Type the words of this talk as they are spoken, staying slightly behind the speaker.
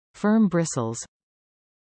Firm bristles.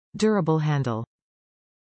 Durable handle.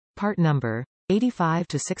 Part number 85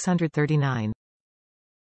 to 639.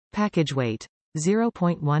 Package weight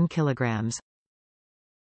 0.1 kilograms.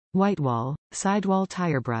 Whitewall, Sidewall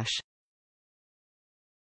Tire Brush.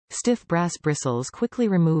 Stiff brass bristles quickly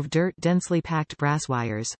remove dirt. Densely packed brass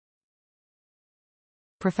wires.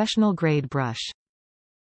 Professional grade brush.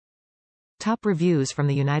 Top reviews from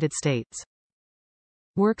the United States.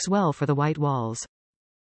 Works well for the white walls.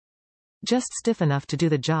 Just stiff enough to do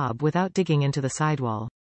the job without digging into the sidewall.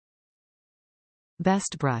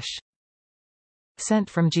 Best brush. Sent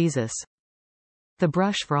from Jesus. The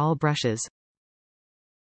brush for all brushes.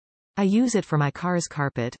 I use it for my car's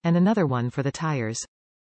carpet, and another one for the tires.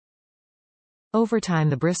 Over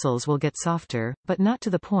time the bristles will get softer, but not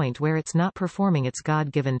to the point where it's not performing its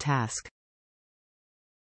God-given task.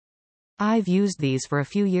 I've used these for a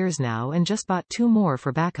few years now and just bought 2 more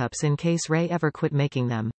for backups in case Rhey ever quit making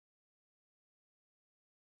them.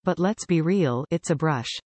 But let's be real, it's a brush.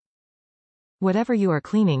 Whatever you are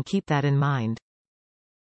cleaning, keep that in mind.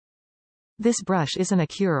 This brush isn't a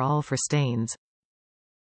cure-all for stains.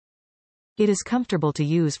 It is comfortable to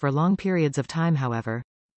use for long periods of time, however.